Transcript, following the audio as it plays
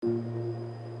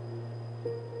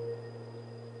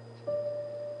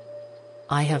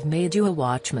I have made you a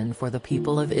watchman for the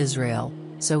people of Israel,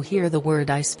 so hear the word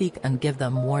I speak and give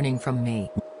them warning from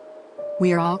me.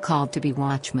 We are all called to be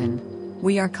watchmen.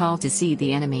 We are called to see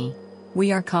the enemy.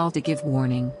 We are called to give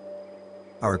warning.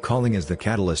 Our calling is the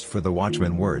catalyst for the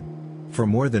Watchman Word. For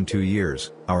more than 2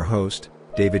 years, our host,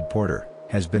 David Porter,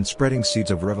 has been spreading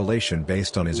seeds of revelation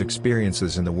based on his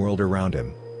experiences in the world around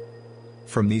him.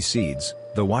 From these seeds,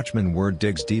 the Watchman Word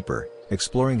digs deeper,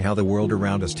 exploring how the world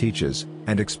around us teaches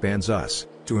and expands us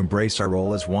to embrace our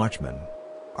role as watchmen.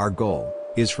 Our goal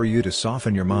is for you to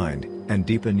soften your mind and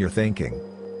deepen your thinking.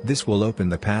 This will open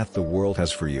the path the world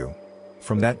has for you.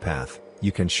 From that path,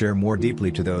 you can share more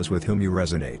deeply to those with whom you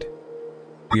resonate.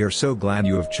 We are so glad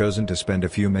you have chosen to spend a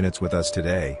few minutes with us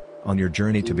today on your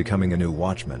journey to becoming a new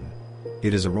watchman.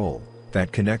 It is a role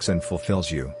that connects and fulfills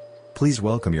you. Please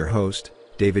welcome your host,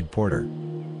 David Porter.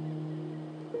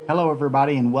 Hello,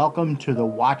 everybody, and welcome to the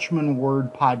Watchman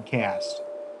Word Podcast.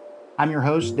 I'm your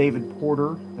host, David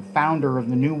Porter, the founder of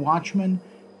The New Watchman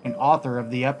and author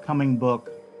of the upcoming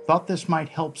book, Thought This Might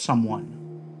Help Someone.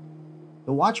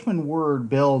 The Watchman Word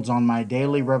builds on my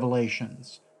daily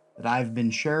revelations that I've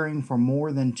been sharing for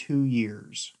more than 2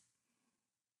 years.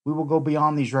 We will go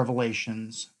beyond these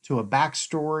revelations to a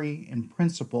backstory and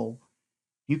principle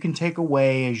you can take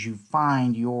away as you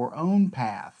find your own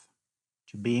path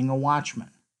to being a watchman.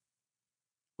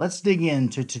 Let's dig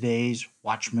into today's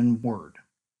Watchman Word.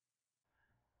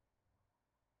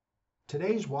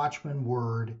 Today's Watchman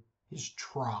Word is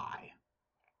try.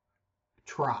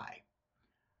 Try.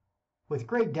 With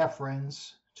great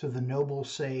deference to the noble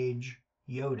sage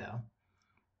Yoda,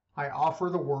 I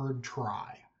offer the word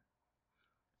try.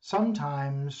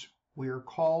 Sometimes we are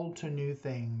called to new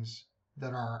things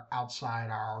that are outside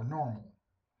our normal.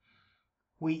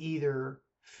 We either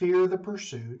fear the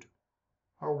pursuit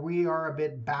or we are a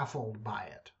bit baffled by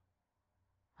it.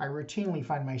 I routinely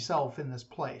find myself in this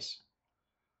place.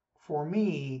 For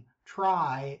me,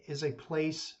 try is a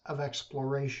place of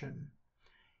exploration.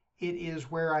 It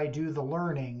is where I do the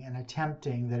learning and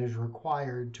attempting that is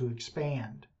required to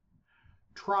expand.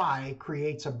 Try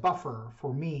creates a buffer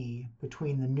for me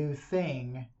between the new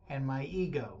thing and my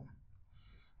ego.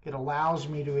 It allows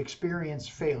me to experience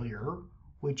failure,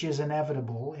 which is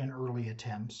inevitable in early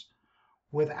attempts,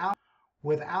 without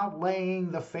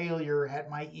laying the failure at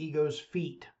my ego's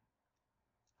feet.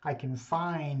 I can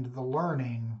find the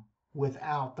learning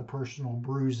without the personal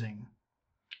bruising.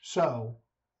 So,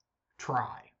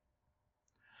 try.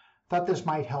 Thought this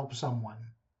might help someone.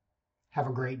 Have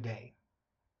a great day.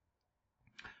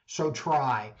 So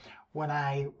try. When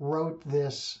I wrote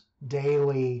this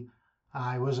daily,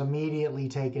 I was immediately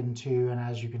taken to, and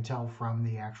as you can tell from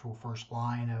the actual first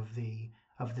line of the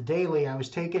daily, I was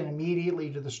taken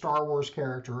immediately to the Star Wars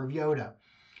character of Yoda,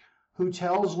 who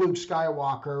tells Luke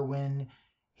Skywalker when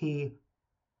he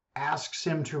asks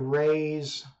him to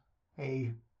raise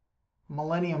a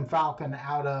Millennium Falcon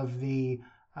out of the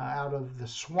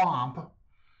swamp,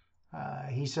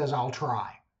 he says, "I'll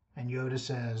try." And Yoda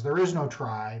says, "There is no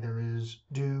try, there is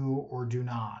do or do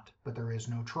not, but there is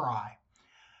no try."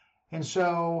 And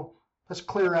so let's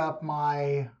clear up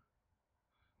my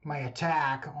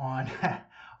attack on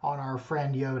on our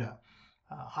friend Yoda.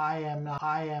 I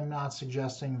am not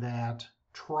suggesting that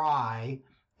try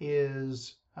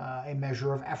is a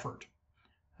measure of effort.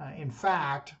 In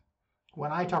fact,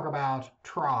 when I talk about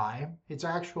try, it's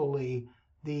actually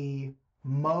the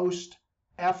most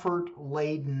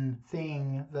effort-laden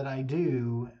thing that I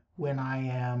do when I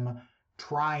am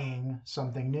trying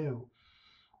something new.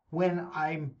 When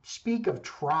I speak of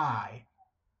try,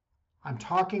 I'm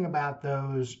talking about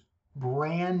those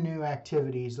brand new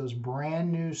activities, those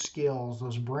brand new skills,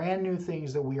 those brand new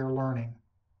things that we are learning,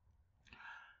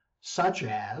 such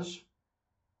as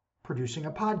producing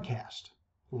a podcast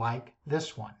like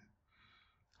this one.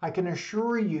 I can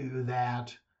assure you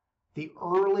that the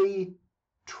early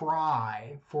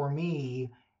try for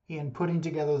me in putting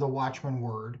together the Watchman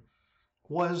Word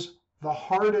was the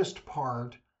hardest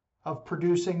part of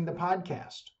producing the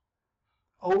podcast.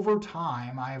 Over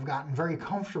time, I have gotten very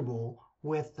comfortable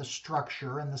with the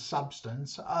structure and the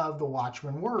substance of the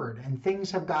Watchman Word, and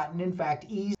things have gotten, in fact,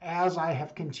 easy as I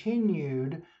have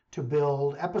continued to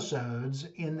build episodes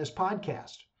in this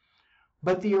podcast.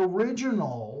 But the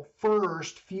original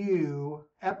first few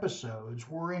episodes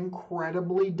were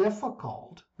incredibly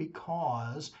difficult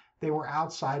because they were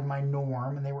outside my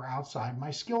norm and they were outside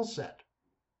my skill set.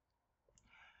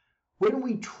 When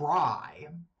we try,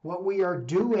 what we are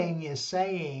doing is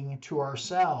saying to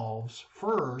ourselves,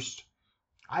 first,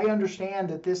 I understand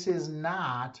that this is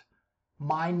not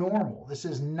my normal. This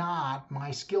is not my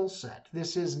skill set.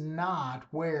 This is not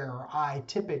where I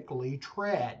typically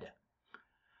tread.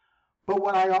 But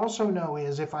what I also know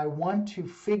is if I want to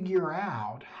figure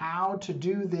out how to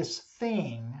do this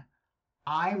thing,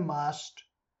 I must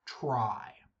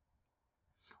try.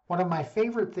 One of my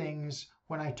favorite things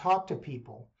when I talk to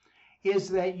people is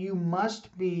that you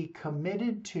must be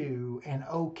committed to and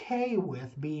okay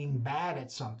with being bad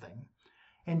at something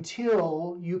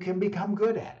until you can become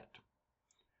good at it.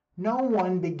 No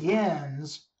one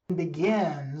begins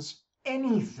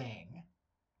anything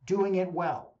doing it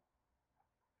well.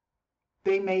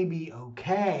 They may be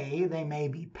okay, they may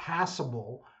be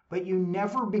passable, but you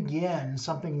never begin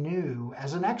something new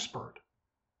as an expert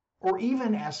or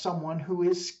even as someone who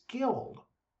is skilled.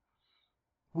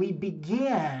 We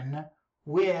begin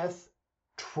with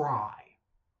try.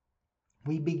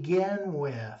 We begin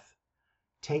with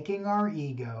taking our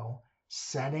ego,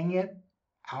 setting it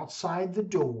outside the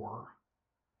door,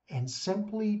 and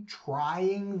simply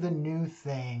trying the new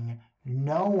thing,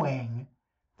 knowing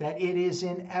that it is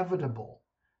inevitable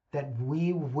that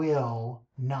we will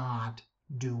not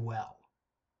do well.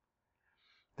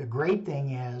 The great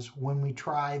thing is when we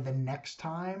try the next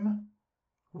time,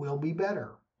 we'll be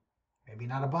better. Maybe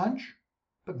not a bunch,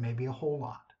 but maybe a whole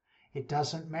lot. It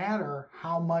doesn't matter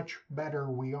how much better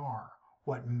we are.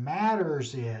 What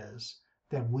matters is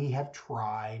that we have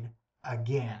tried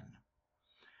again.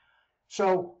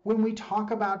 So when we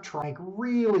talk about trying,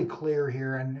 really clear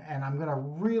here, and I'm going to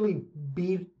really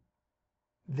beat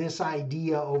this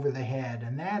idea over the head,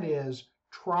 and that is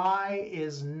try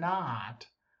is not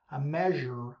a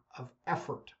measure of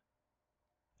effort.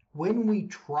 When we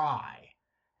try,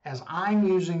 as I'm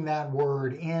using that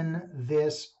word in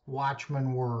this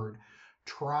Watchman word,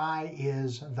 try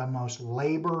is the most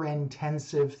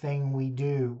labor-intensive thing we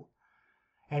do.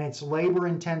 And it's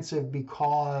labor-intensive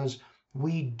because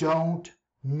we don't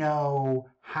know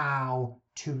how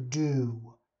to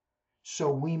do.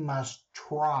 So we must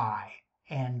try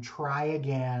and try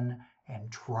again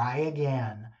and try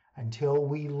again until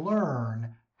we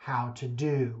learn how to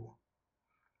do.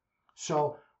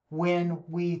 So when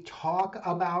we talk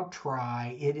about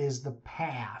try, it is the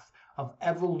path of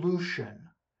evolution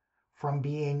from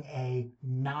being a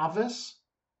novice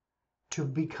to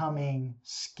becoming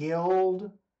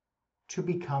skilled to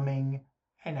becoming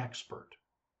an expert.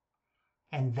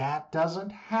 And that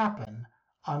doesn't happen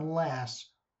unless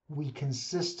we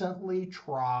consistently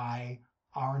try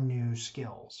our new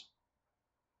skills.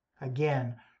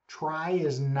 Again, try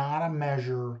is not a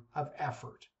measure of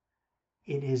effort.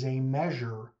 It is a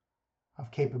measure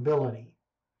of capability.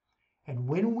 And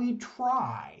when we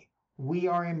try, we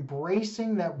are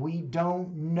embracing that we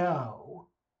don't know.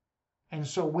 And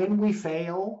so when we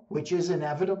fail, which is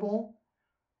inevitable,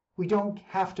 we don't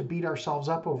have to beat ourselves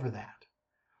up over that.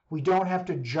 We don't have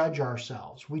to judge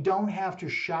ourselves. We don't have to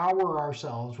shower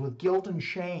ourselves with guilt and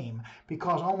shame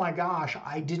because, oh my gosh,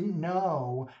 I didn't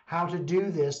know how to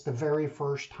do this the very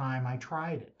first time I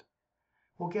tried it.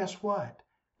 Well, guess what?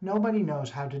 Nobody knows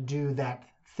how to do that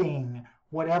thing,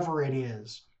 whatever it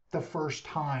is, the first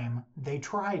time they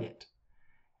tried it.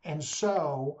 And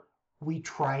so we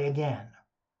try again,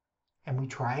 and we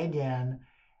try again.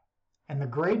 And the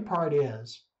great part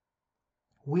is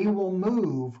we will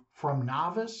move from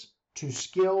novice to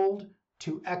skilled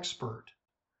to expert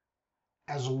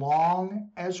as long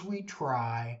as we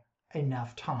try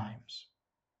enough times.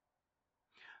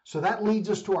 So that leads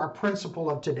us to our principle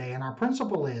of today. And our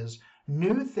principle is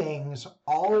new things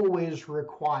always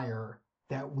require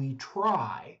that we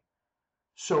try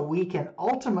so we can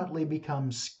ultimately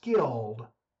become skilled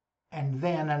and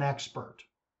then an expert.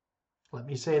 Let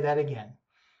me say that again.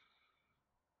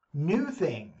 New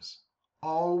things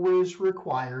always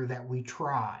require that we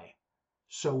try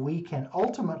so we can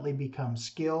ultimately become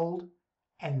skilled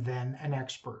and then an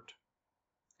expert.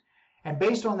 And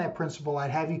based on that principle, I'd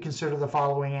have you consider the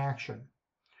following action.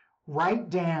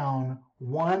 Write down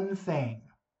one thing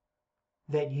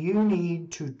that you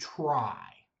need to try.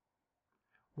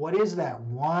 What is that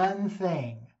one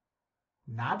thing?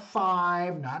 Not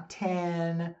 5, not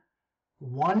 10.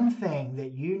 One thing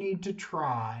that you need to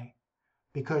try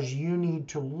because you need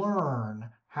to learn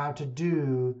how to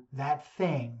do that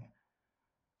thing.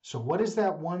 So what is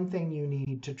that one thing you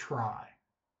need to try?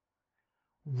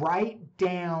 Write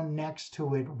down next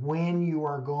to it when you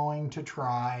are going to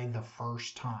try the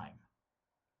first time.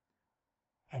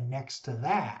 And next to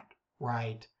that,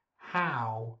 write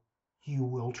how you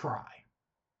will try.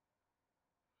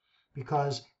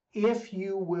 Because if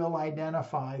you will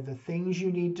identify the things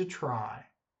you need to try,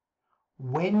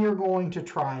 when you're going to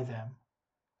try them,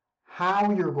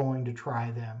 how you're going to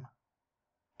try them,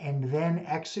 and then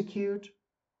execute,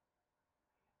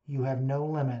 you have no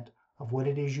limit of what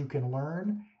it is you can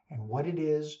learn and what it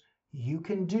is you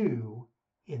can do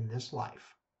in this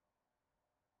life.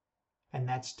 And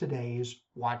that's today's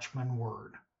Watchman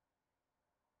Word.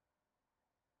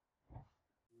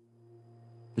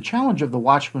 The challenge of the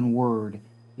Watchman Word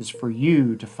is for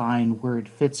you to find where it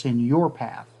fits in your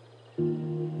path.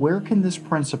 Where can this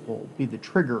principle be the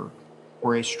trigger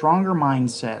for a stronger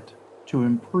mindset to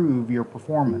improve your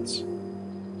performance?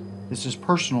 This is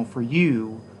personal for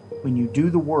you when you do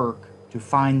the work to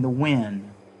find the win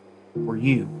for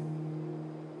you.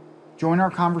 Join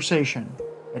our conversation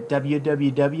at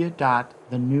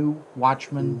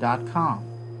www.thenewwatchman.com.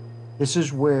 This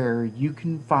is where you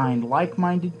can find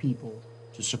like-minded people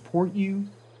to support you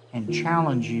and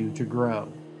challenge you to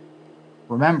grow.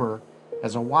 Remember,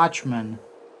 as a watchman,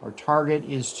 our target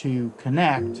is to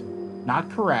connect,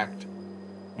 not correct,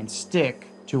 and stick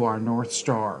to our North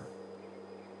Star.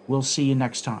 We'll see you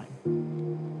next time.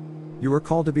 You are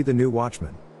called to be the new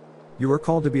watchman. You are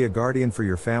called to be a guardian for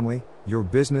your family, your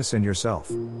business, and yourself.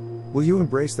 Will you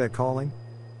embrace that calling?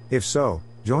 If so,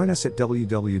 join us at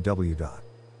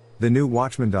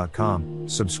www.thenewwatchman.com,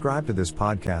 subscribe to this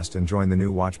podcast, and join the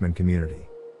New Watchman community.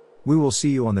 We will see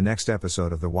you on the next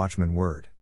episode of the Watchman Word.